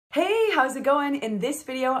Hey, how's it going? In this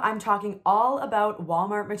video, I'm talking all about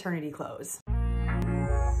Walmart maternity clothes.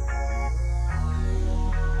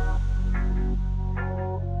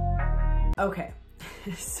 Okay.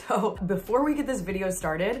 So before we get this video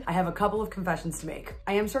started, I have a couple of confessions to make.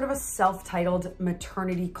 I am sort of a self-titled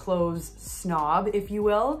maternity clothes snob, if you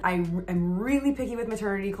will. I am really picky with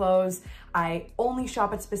maternity clothes. I only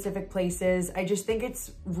shop at specific places. I just think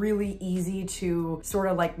it's really easy to sort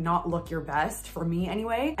of like not look your best, for me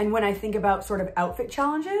anyway. And when I think about sort of outfit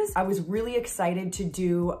challenges, I was really excited to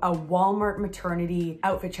do a Walmart maternity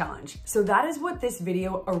outfit challenge. So that is what this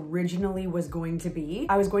video originally was going to be.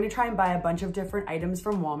 I was going to try and buy a bunch of different items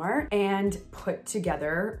from Walmart and put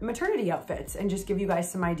together maternity outfits and just give you guys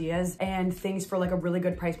some ideas and things for like a really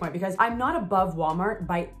good price point, because I'm not above Walmart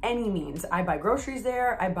by any means. I buy groceries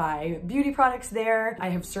there, I buy beauty products there. I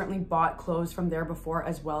have certainly bought clothes from there before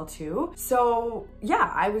as well too. So yeah,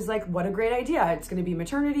 I was like, what a great idea. It's gonna be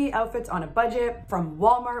maternity outfits on a budget from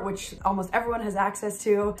Walmart, which almost everyone has access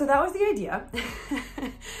to. So that was the idea.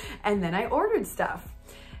 And then I ordered stuff.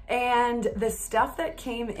 And the stuff that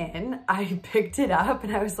came in, I picked it up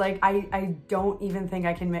and I was like, I don't even think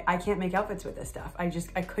I can't make outfits with this stuff. I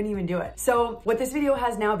couldn't even do it. So what this video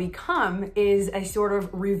has now become is a sort of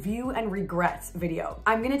review and regrets video.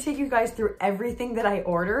 I'm gonna take you guys through everything that I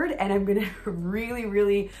ordered, and I'm gonna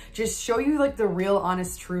really just show you like the real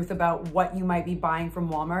honest truth about what you might be buying from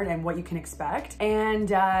Walmart and what you can expect, and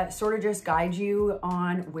sort of just guide you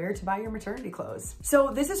on where to buy your maternity clothes.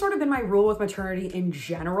 So this has sort of been my rule with maternity in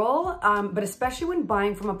general. But especially when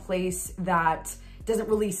buying from a place that doesn't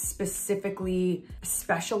really specifically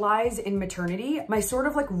specialize in maternity, my sort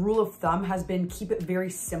of like rule of thumb has been keep it very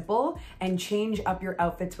simple and change up your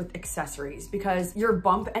outfits with accessories, because your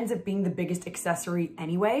bump ends up being the biggest accessory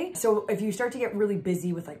anyway. So if you start to get really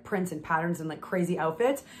busy with like prints and patterns and like crazy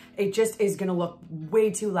outfits, it just is gonna look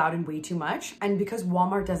way too loud and way too much. And because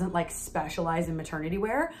Walmart doesn't like specialize in maternity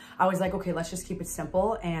wear, I was like, okay, let's just keep it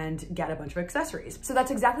simple and get a bunch of accessories. So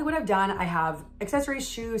that's exactly what I've done. I have accessories,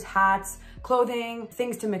 shoes, hats, clothing,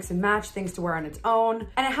 things to mix and match, things to wear on its own.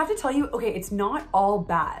 And I have to tell you, okay, it's not all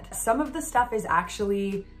bad. Some of the stuff is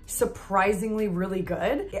actually surprisingly really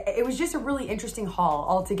good. It was just a really interesting haul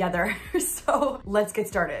altogether. So let's get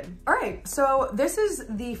started. All right, so this is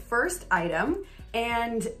the first item.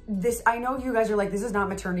 And this, I know you guys are like, this is not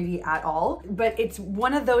maternity at all, but it's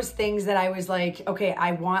one of those things that I was like, okay,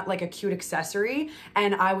 I want like a cute accessory.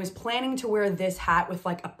 And I was planning to wear this hat with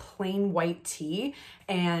like a plain white tee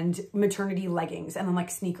and maternity leggings and then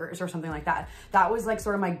like sneakers or something like that. That was like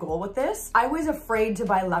sort of my goal with this. I was afraid to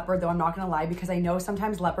buy leopard though, I'm not gonna lie, because I know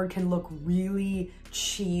sometimes leopard can look really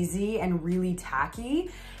cheesy and really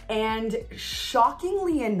tacky. And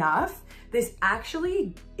shockingly enough, this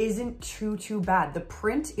actually isn't too bad. The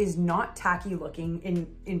print is not tacky looking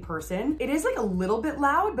in person. It is like a little bit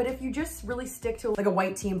loud, but if you just really stick to like a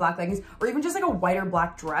white tee and black leggings, or even just like a white or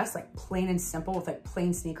black dress, like plain and simple with like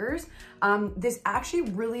plain sneakers, this actually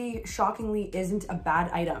really shockingly isn't a bad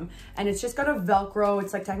item. And it's just got a Velcro.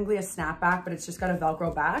 It's like technically a snapback, but it's just got a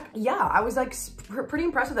Velcro back. Yeah, I was like pretty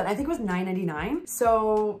impressed with that. I think it was $9.99,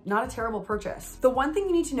 so not a terrible purchase. The one thing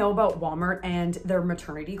you need to know about Walmart and their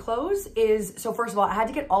maternity clothes is, so first of all, I had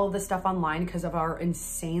to get all of this stuff online because of our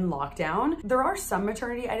insane lockdown. There are some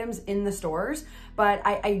maternity items in the stores, but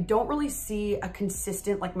I don't really see a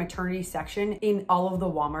consistent like maternity section in all of the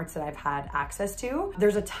Walmarts that I've had access to.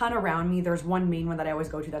 There's a ton around me. There's one main one that I always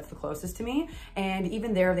go to that's the closest to me. And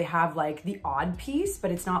even there they have like the odd piece,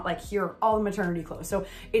 but it's not like here are all the maternity clothes. So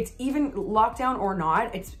it's even lockdown or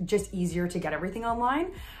not, it's just easier to get everything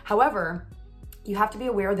online. However, you have to be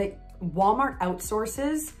aware that Walmart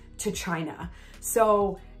outsources to China.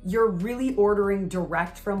 So you're really ordering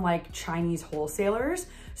direct from like Chinese wholesalers.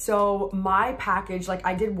 So my package, like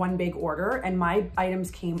I did one big order and my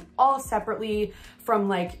items came all separately from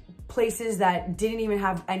like places that didn't even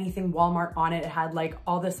have anything Walmart on it. It had like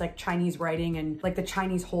all this like Chinese writing and like the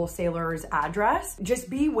Chinese wholesaler's address. Just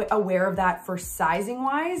be aware of that for sizing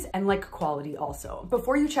wise and like quality also.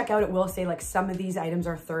 Before you check out, it will say like some of these items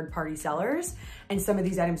are third-party sellers and some of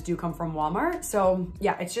these items do come from Walmart. So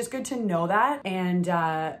yeah, it's just good to know that and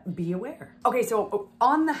be aware. Okay, so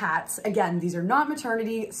on the hats, again, these are not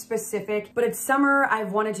maternity specific, but it's summer.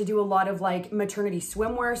 I've wanted to do a lot of like maternity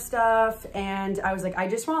swimwear stuff. And I was like, I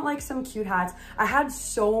just want like some cute hats. I had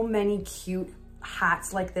so many cute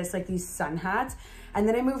hats like this, like these sun hats. And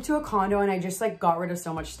then I moved to a condo and I just like got rid of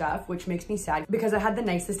so much stuff, which makes me sad because I had the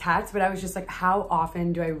nicest hats, but I was just like, how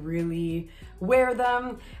often do I really wear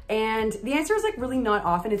them? And the answer is like really not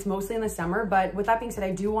often. It's mostly in the summer. But with that being said,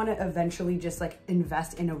 I do want to eventually just like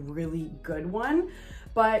invest in a really good one.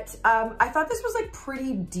 but I thought this was like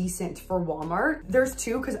pretty decent for Walmart. There's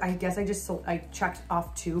two, because I guess I checked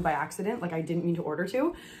off two by accident, like I didn't mean to order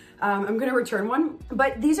two. I'm gonna return one,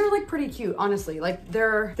 but these are like pretty cute, honestly. Like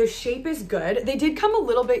the shape is good. They did come a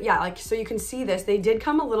little bit, yeah, like, so you can see this, they did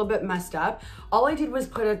come a little bit messed up. All I did was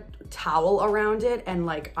put a towel around it and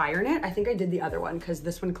like iron it. I think I did the other one because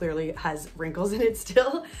this one clearly has wrinkles in it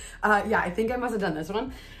still. Yeah, I think I must have done this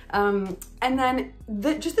one. And then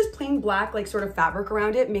just this plain black, like sort of fabric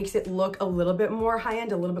around it makes it look a little bit more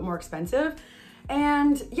high-end, a little bit more expensive.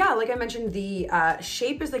 And yeah, like I mentioned, the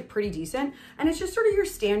shape is like pretty decent, and it's just sort of your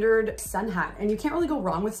standard sun hat, and you can't really go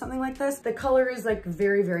wrong with something like this. The color is like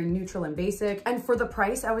very, very neutral and basic. And for the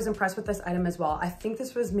price, I was impressed with this item as well. I think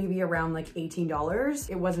this was maybe around like $18.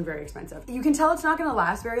 It wasn't very expensive. You can tell it's not gonna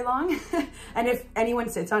last very long. And if anyone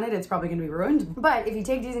sits on it, it's probably gonna be ruined. But if you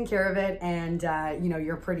take decent care of it and you know,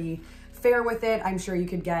 you're pretty fair with it, I'm sure you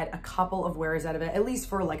could get a couple of wears out of it, at least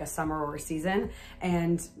for like a summer or a season,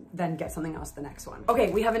 and then get something else the next one.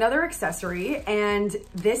 Okay, we have another accessory, and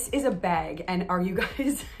this is a bag. And are you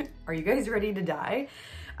guys ready to die?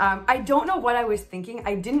 I don't know what I was thinking.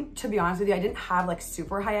 To be honest with you, I didn't have like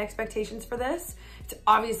super high expectations for this. It's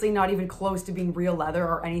obviously not even close to being real leather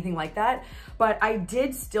or anything like that, but I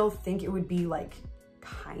did still think it would be like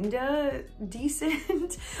kinda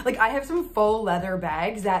decent. Like I have some faux leather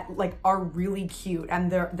bags that like are really cute,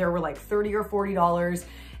 and they were like $30 or $40,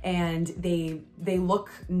 and they look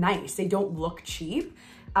nice. They don't look cheap.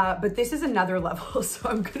 But this is another level, so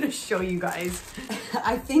I'm gonna show you guys.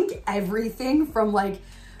 I think everything from like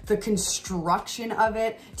the construction of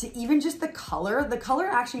it to even just the color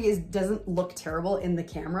actually doesn't look terrible in the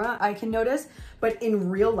camera, I can notice, but in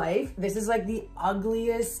real life, this is like the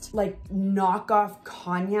ugliest, like knockoff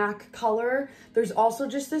cognac color. There's also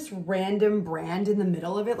just this random brand in the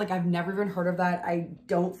middle of it. Like I've never even heard of that. I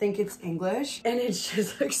don't think it's English, and it's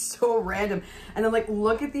just like so random. And then like,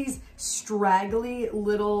 look at these straggly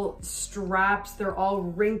little straps. They're all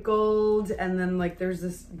wrinkled. And then like, there's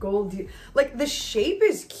this gold, like the shape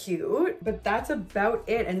is cute, but that's about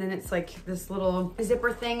it. And then it's like this little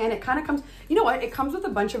zipper thing, and it kind of comes, you know what? It comes with a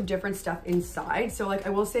bunch of different stuff inside. So like, I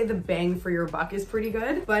will say the bang for your buck is pretty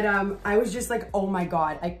good, but I was just like, oh my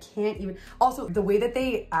God, I can't even. Also, the way that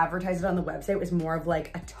they advertised it on the website was more of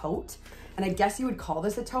like a tote. And I guess you would call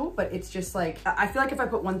this a tote, but it's just like, I feel like if I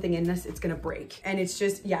put one thing in this, it's gonna break. And it's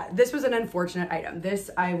just, yeah, this was an unfortunate item. This,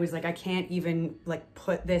 I was like, I can't even like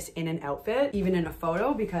put this in an outfit, even in a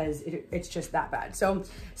photo, because it's just that bad. So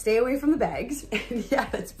stay away from the bags. And yeah,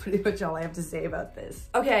 that's pretty much all I have to say about this.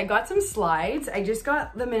 Okay, I got some slides. I just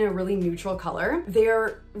got them in a really neutral color.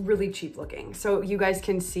 They're really cheap looking. So you guys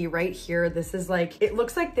can see right here, this is like, it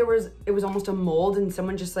looks like it was almost a mold, and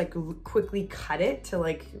someone just like quickly cut it to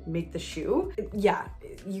like make the shoe. Yeah,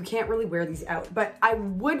 you can't really wear these out, but I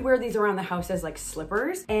would wear these around the house as like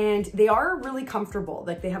slippers, and they are really comfortable.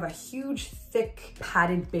 Like they have a huge, thick,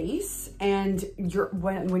 padded base, and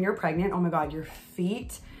when you're pregnant, oh my God, your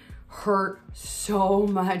feet hurt so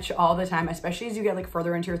much all the time, especially as you get like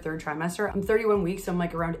further into your third trimester. I'm 31 weeks, so I'm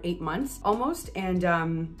like around 8 months almost, and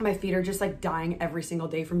my feet are just like dying every single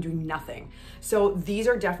day from doing nothing. So these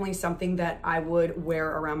are definitely something that I would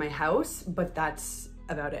wear around my house, but that's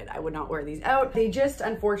about it. I would not wear these out. They just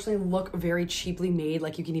unfortunately look very cheaply made.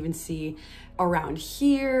 Like you can even see around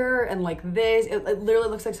here and like this. It literally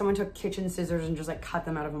looks like someone took kitchen scissors and just like cut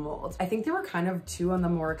them out of a mold. I think they were kind of too on the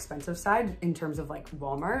more expensive side in terms of like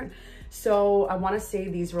Walmart. So I want to say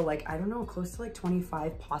these were like, I don't know, close to like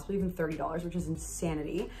 $25, possibly even $30, which is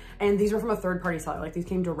insanity. And these were from a third-party seller. Like these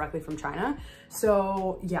came directly from China.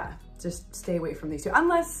 So yeah, just stay away from these two,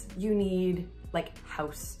 unless you need like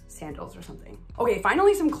house sandals or something. Okay,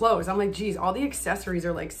 finally some clothes. I'm like, geez, all the accessories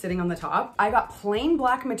are like sitting on the top. I got plain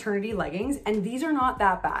black maternity leggings, and these are not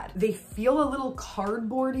that bad. They feel a little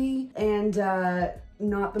cardboardy and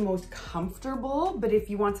not the most comfortable, but if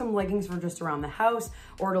you want some leggings for just around the house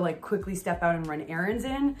or to like quickly step out and run errands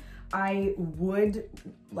in, I would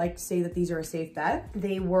like say that these are a safe bet.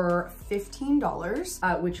 They were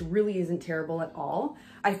 $15, which really isn't terrible at all.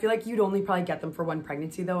 I feel like you'd only probably get them for one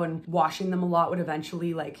pregnancy though, and washing them a lot would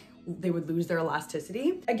eventually like, they would lose their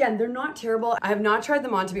elasticity. Again, they're not terrible. I have not tried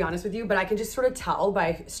them on, to be honest with you, but I can just sort of tell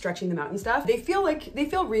by stretching them out and stuff. They feel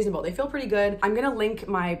reasonable. They feel pretty good. I'm gonna link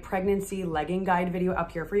my pregnancy legging guide video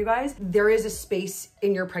up here for you guys. There is a space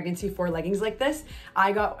in your pregnancy for leggings like this.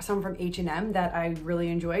 I got some from H&M that I really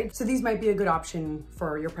enjoyed. So these might be a good option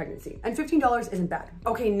for your pregnancy. And $15 isn't bad.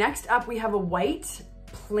 Okay, next up we have a white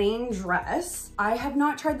plain dress. I have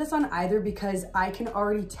not tried this on either because I can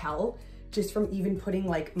already tell just from even putting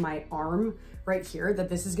like my arm right here, that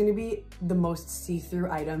this is gonna be the most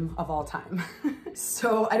see-through item of all time.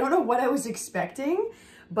 So I don't know what I was expecting,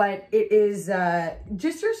 but it is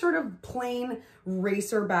just your sort of plain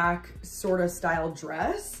racer back sort of style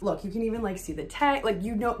dress. Look, you can even like see the tag, like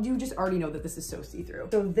you just already know that this is so see-through.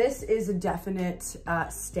 So this is a definite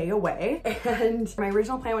stay away. And my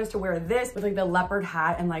original plan was to wear this with like the leopard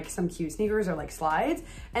hat and like some cute sneakers or like slides.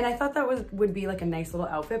 And I thought that would be like a nice little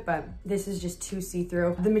outfit, but this is just too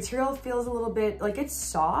see-through. The material feels a little bit like it's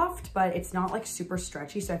soft, but it's not like super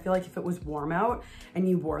stretchy. So I feel like if it was warm out and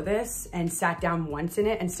you wore this and sat down once in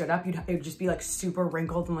it and stood up, it would just be like super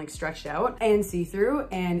wrinkled and like stretched out and see-through,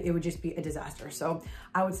 and it would just be a disaster. So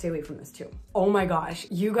I would stay away from this too. Oh my gosh,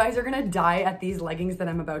 you guys are gonna die at these leggings that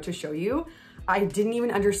I'm about to show you. I didn't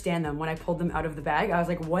even understand them when I pulled them out of the bag. I was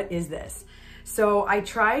like, what is this? So I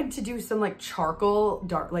tried to do some like charcoal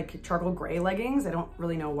gray leggings. I don't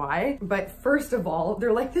really know why, but first of all,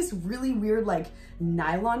 they're like this really weird like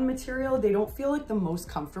nylon material. They don't feel like the most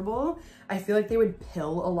comfortable. I feel like they would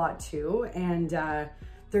pill a lot too, and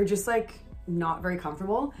they're just like not very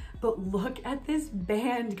comfortable. But look at this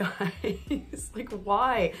band, guys. Like,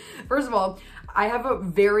 why? First of all,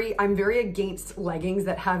 I'm very against leggings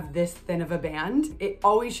that have this thin of a band. It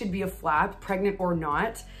always should be a flap, pregnant or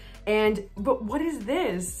not. But what is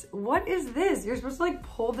this? What is this? You're supposed to like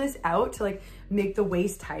pull this out to like make the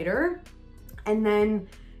waist tighter, and then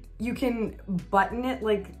you can button it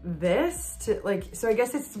like this to like, so I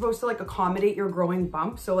guess it's supposed to like accommodate your growing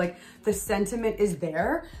bump. So like the sentiment is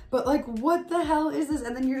there, but like, what the hell is this?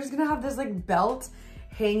 And then you're just gonna have this like belt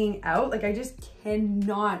hanging out. Like I just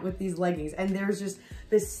cannot with these leggings. And there's just,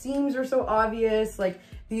 the seams are so obvious. Like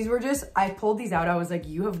these were just, I pulled these out. I was like,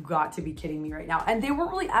 you have got to be kidding me right now. And they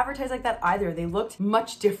weren't really advertised like that either. They looked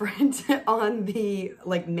much different on the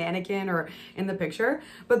like mannequin or in the picture,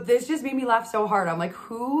 but this just made me laugh so hard. I'm like,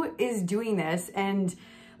 who is doing this? And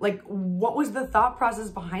like, what was the thought process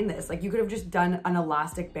behind this? Like you could have just done an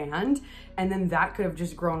elastic band and then that could have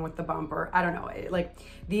just grown with the bumper. I don't know. Like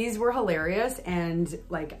these were hilarious, and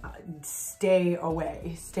like stay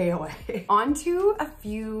away, stay away. On to a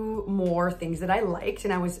few more things that I liked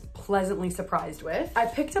and I was pleasantly surprised with. I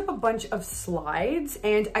picked up a bunch of slides,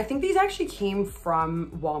 and I think these actually came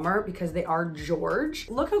from Walmart because they are George.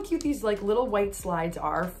 Look how cute these like little white slides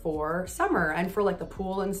are for summer and for like the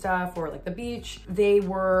pool and stuff, or like the beach. They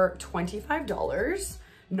were $25.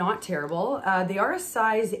 Not terrible. They are a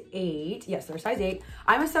size 8. Yes, they're a size 8.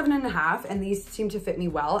 I'm a 7.5, and these seem to fit me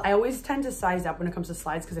well. I always tend to size up when it comes to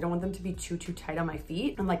slides because I don't want them to be too tight on my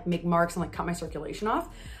feet and like make marks and like cut my circulation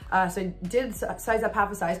off. So I did size up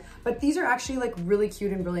half a size, but these are actually like really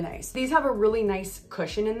cute and really nice. These have a really nice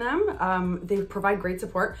cushion in them. They provide great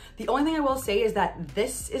support. The only thing I will say is that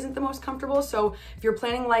this isn't the most comfortable. So if you're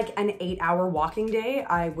planning like an 8-hour walking day,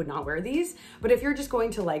 I would not wear these. But if you're just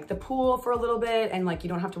going to like the pool for a little bit and like you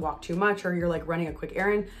don't have to walk too much, or you're like running a quick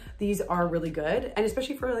errand, these are really good. And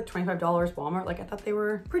especially for like $25 Walmart, like I thought they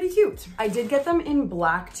were pretty cute. I did get them in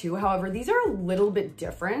black too. However, these are a little bit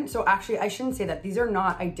different. So actually I shouldn't say that. These are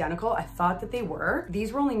not identical. I thought that they were.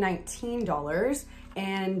 These were only $19.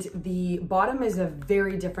 And the bottom is a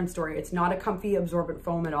very different story. It's not a comfy absorbent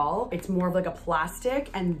foam at all. It's more of like a plastic,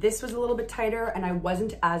 and this was a little bit tighter, and I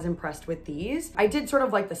wasn't as impressed with these. I did sort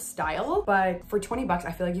of like the style, but for 20 bucks,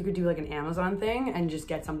 I feel like you could do like an Amazon thing and just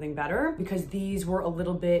get something better, because these were a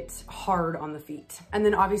little bit hard on the feet. And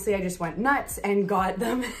then obviously I just went nuts and got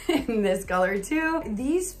them in this color too.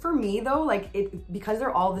 These for me though, like because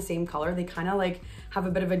they're all the same color, they kind of like have a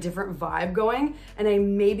bit of a different vibe going, and I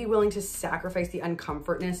may be willing to sacrifice the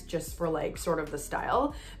uncomfortness just for like sort of the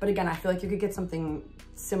style. But again, I feel like you could get something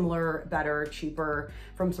similar, better, cheaper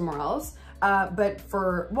from somewhere else. But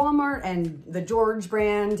for Walmart and the George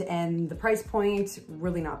brand and the price point,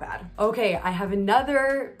 really not bad. Okay, I have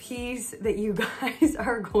another piece that you guys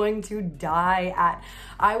are going to die at.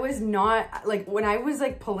 I was not, like when I was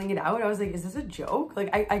like pulling it out, I was like, is this a joke?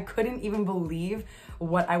 Like I couldn't even believe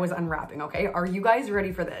what I was unwrapping, okay? Are you guys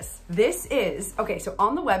ready for this? This is, okay, so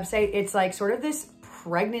on the website, it's like sort of this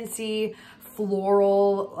pregnancy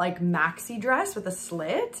floral like maxi dress with a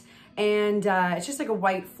slit. And it's just like a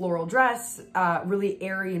white floral dress, really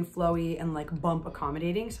airy and flowy and like bump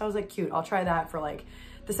accommodating. So I was like, cute, I'll try that for like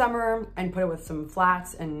the summer and put it with some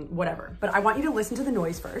flats and whatever. But I want you to listen to the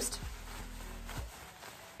noise first.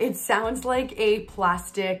 It sounds like a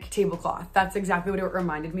plastic tablecloth. That's exactly what it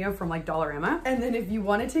reminded me of from like Dollarama. And then if you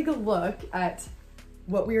want to take a look at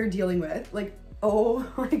what we are dealing with, like, oh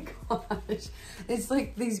my gosh, it's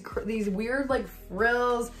like these weird like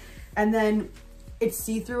frills, and then It's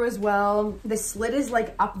see-through as well. The slit is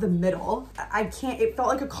like up the middle. It felt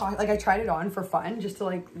like like I tried it on for fun just to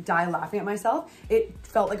like die laughing at myself. It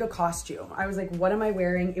felt like a costume. I was like, what am I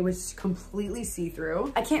wearing? It was completely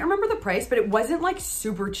see-through. I can't remember the price, but it wasn't like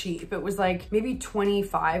super cheap. It was like maybe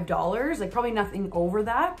 $25, like probably nothing over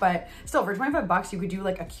that, but still for 25 bucks, you could do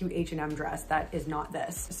like a cute H&M dress that is not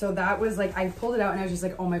this. So that was like, I pulled it out and I was just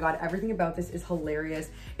like, oh my God, everything about this is hilarious.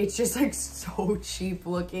 It's just like so cheap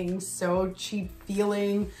looking, so cheap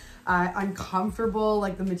feeling, uncomfortable.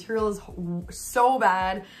 Like the material is so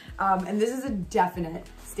bad. And this is a definite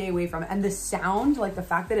stay away from it. And the sound, like the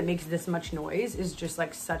fact that it makes this much noise is just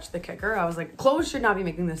like such the kicker. I was like, clothes should not be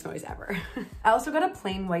making this noise ever. I also got a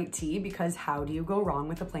plain white tee because how do you go wrong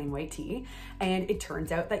with a plain white tee? And it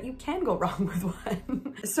turns out that you can go wrong with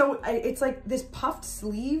one. So it's like this puffed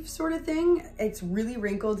sleeve sort of thing. It's really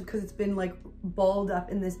wrinkled because it's been like balled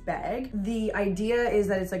up in this bag. The idea is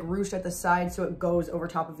that it's like ruched at the side so it goes over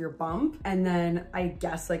top of your bump. And then I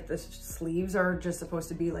guess like the sleeves are just supposed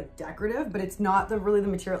to be like decorative, but it's not really the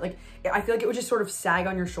material. Like I feel like it would just sort of sag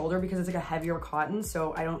on your shoulder because it's like a heavier cotton.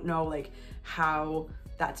 So I don't know like how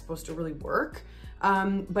that's supposed to really work.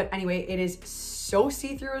 But anyway, it is so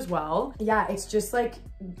see-through as well. Yeah, it's just like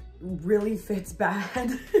really fits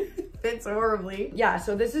bad. Fits horribly. Yeah,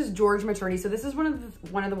 so this is George Maternity. So this is one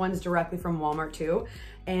of the ones directly from Walmart too.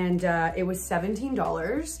 And it was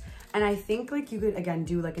 $17. And I think like you could again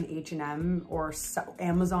do like an H&M or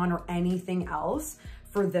Amazon or anything else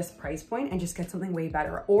for this price point and just get something way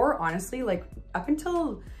better. Or honestly, like up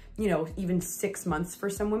until, you know, even 6 months for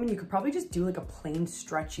some women, you could probably just do like a plain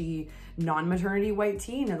stretchy non-maternity white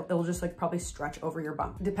tee and it'll just like probably stretch over your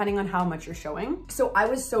bump depending on how much you're showing. So I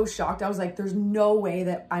was so shocked. I was like, there's no way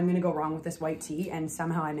that I'm gonna go wrong with this white tee, and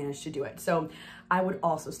somehow I managed to do it. So I would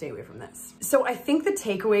also stay away from this. So I think the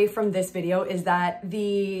takeaway from this video is that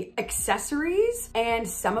the accessories and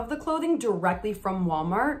some of the clothing directly from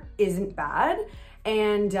Walmart isn't bad.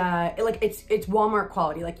 And like it's Walmart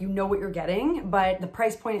quality, like you know what you're getting, but the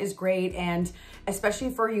price point is great. And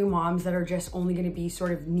especially for you moms that are just only going to be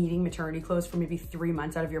sort of needing maternity clothes for maybe 3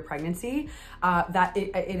 months out of your pregnancy, that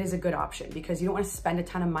it is a good option because you don't want to spend a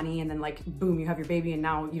ton of money and then like boom, you have your baby and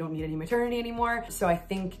now you don't need any maternity anymore. So I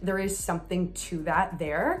think there is something to that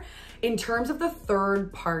there. In terms of the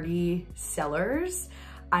third-party sellers,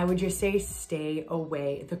 I would just say stay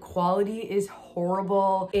away. The quality is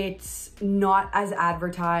horrible. It's not as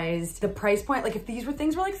advertised. The price point, like if these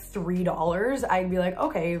things were like $3, I'd be like,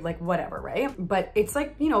 okay, like whatever, right? But it's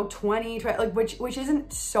like, you know, 20, like which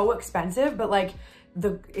isn't so expensive, but like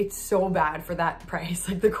it's so bad for that price,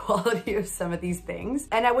 like the quality of some of these things.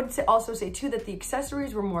 And I would also say too that the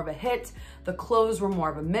accessories were more of a hit, the clothes were more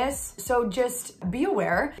of a miss. So just be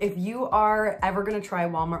aware. If you are ever gonna try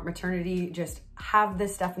Walmart maternity, just have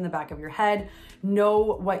this stuff in the back of your head.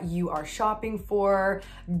 Know what you are shopping for.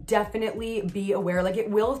 Definitely be aware. Like it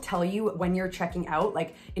will tell you when you're checking out,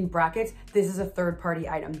 like in brackets, this is a third-party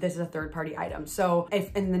item. This is a third-party item. So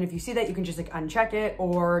and then if you see that, you can just like uncheck it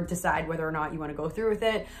or decide whether or not you want to go through with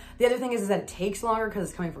it. The other thing is that it takes longer because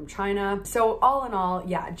it's coming from China. So all in all,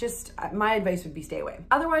 yeah, just my advice would be stay away.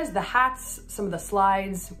 Otherwise, the hats, some of the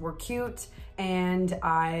slides were cute, and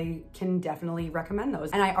I can definitely recommend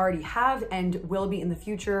those. And I already have and will be in the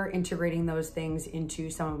future integrating those things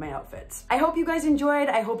into some of my outfits. I hope you guys enjoyed.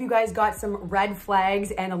 I hope you guys got some red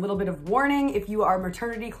flags and a little bit of warning if you are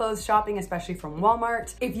maternity clothes shopping, especially from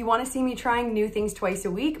Walmart. If you want to see me trying new things twice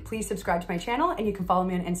a week, please subscribe to my channel and you can follow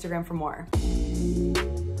me on Instagram for more.